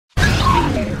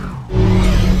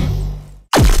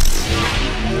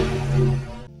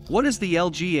What is the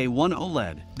LG A1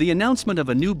 OLED? The announcement of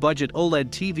a new budget OLED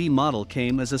TV model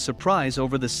came as a surprise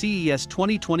over the CES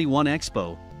 2021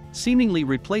 Expo, seemingly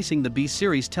replacing the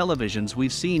B-series televisions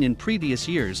we've seen in previous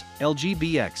years, LG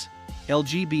BX,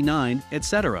 LG B9,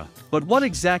 etc. But what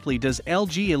exactly does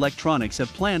LG Electronics have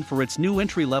planned for its new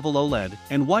entry-level OLED,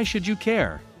 and why should you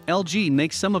care? LG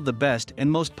makes some of the best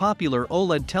and most popular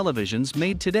OLED televisions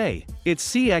made today. Its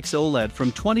CX OLED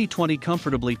from 2020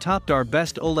 comfortably topped our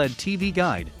best OLED TV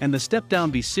guide, and the step-down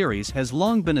B series has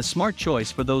long been a smart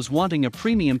choice for those wanting a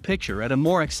premium picture at a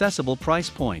more accessible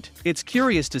price point. It's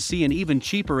curious to see an even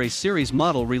cheaper A series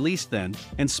model released then,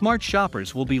 and smart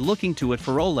shoppers will be looking to it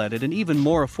for OLED at an even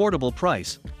more affordable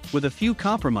price, with a few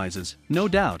compromises, no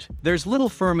doubt. There's little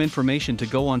firm information to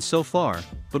go on so far,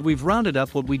 but we've rounded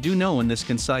up what we do know in this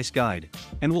concise guide,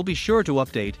 and we'll be sure to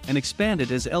update and expand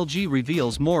it as LG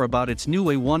reveals more about its new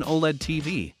A1 OLED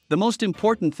TV. The most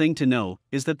important thing to know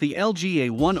is that the LG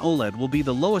A1 OLED will be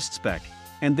the lowest spec,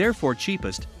 and therefore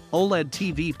cheapest, OLED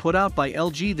TV put out by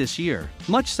LG this year.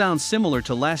 Much sounds similar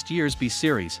to last year's B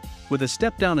series, with a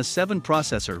step-down A7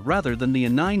 processor rather than the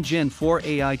A9 Gen 4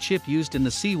 AI chip used in the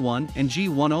C1 and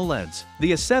G1 OLEDs.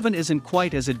 The A7 isn't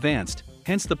quite as advanced,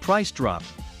 hence the price drop,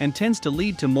 and tends to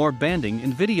lead to more banding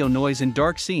and video noise in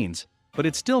dark scenes, but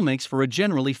it still makes for a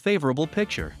generally favorable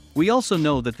picture. We also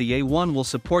know that the A1 will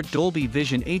support Dolby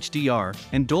Vision HDR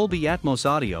and Dolby Atmos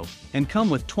audio, and come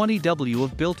with 20W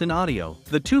of built-in audio.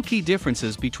 The two key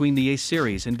differences between the A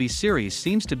series and B series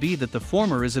seems to be that the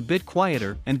former is a bit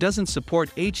quieter and doesn't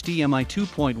support HDMI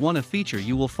 2.1, a feature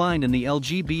you will find in the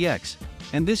LG BX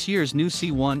and this year's new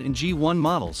C1 and G1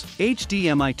 models.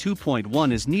 HDMI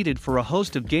 2.1 is needed for a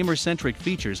host of gamer-centric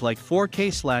features like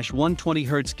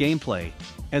 4K/120Hz gameplay,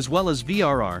 as well as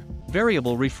VRR,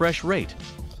 variable refresh rate.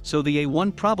 So the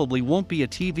A1 probably won't be a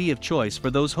TV of choice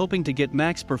for those hoping to get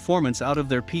max performance out of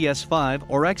their PS5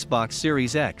 or Xbox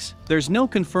Series X. There's no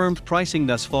confirmed pricing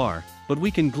thus far, but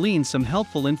we can glean some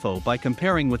helpful info by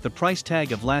comparing with the price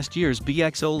tag of last year's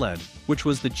BX OLED, which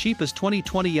was the cheapest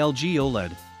 2020 LG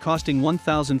OLED, costing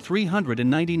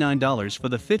 $1,399 for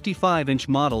the 55-inch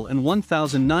model and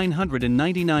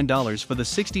 $1,999 for the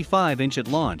 65-inch at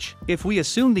launch. If we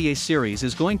assume the A series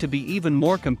is going to be even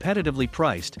more competitively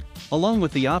priced, along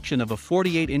with the option of a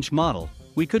 48-inch model,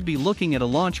 we could be looking at a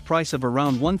launch price of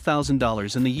around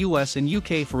 $1,000 in the US and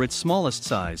UK for its smallest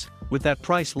size, with that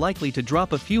price likely to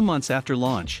drop a few months after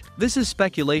launch. This is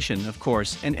speculation, of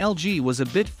course, and LG was a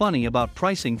bit funny about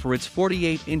pricing for its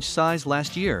 48-inch size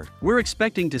last year. We're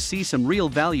expecting to see some real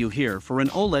value here for an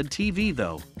OLED TV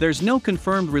though. There's no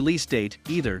confirmed release date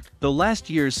either, though last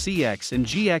year's CX and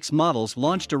GX models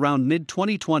launched around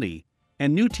mid-2020,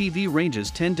 and new TV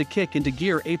ranges tend to kick into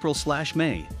gear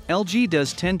April/May. LG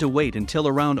does tend to wait until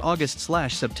around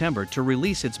August/September to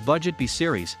release its budget B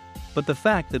series, but the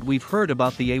fact that we've heard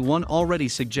about the A1 already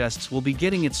suggests we'll be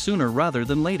getting it sooner rather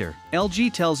than later.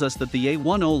 LG tells us that the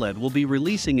A1 OLED will be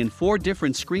releasing in 4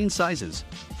 different screen sizes: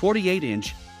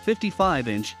 48-inch,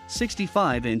 55-inch,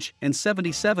 65-inch, and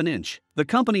 77-inch. The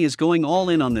company is going all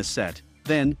in on this set.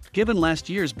 Then, given last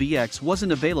year's BX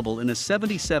wasn't available in a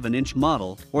 77-inch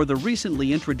model or the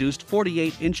recently introduced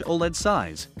 48-inch OLED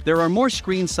size, there are more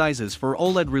screen sizes for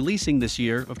OLED releasing this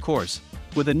year, of course,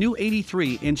 with a new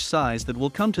 83-inch size that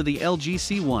will come to the LG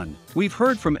C1. We've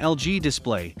heard from LG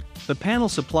Display, the panel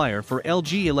supplier for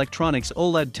LG Electronics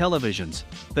OLED televisions,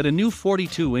 that a new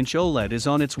 42-inch OLED is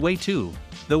on its way too,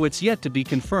 though it's yet to be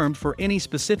confirmed for any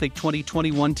specific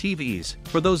 2021 TVs.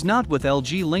 For those not with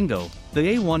LG lingo,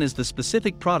 the A1 is the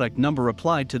specific product number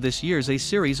applied to this year's A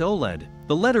series OLED.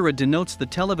 The letter A denotes the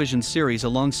television series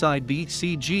alongside B,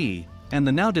 C, G, and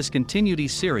the now discontinued E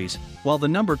series, while the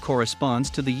number corresponds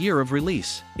to the year of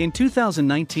release. In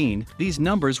 2019, these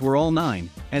numbers were all 9,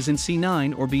 as in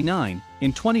C9 or B9.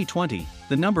 In 2020,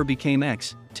 the number became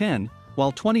X, 10,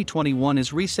 while 2021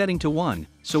 is resetting to 1.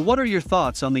 So what are your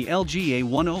thoughts on the LG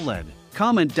A1 OLED?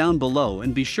 Comment down below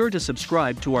and be sure to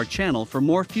subscribe to our channel for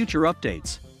more future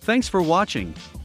updates. Thanks for watching.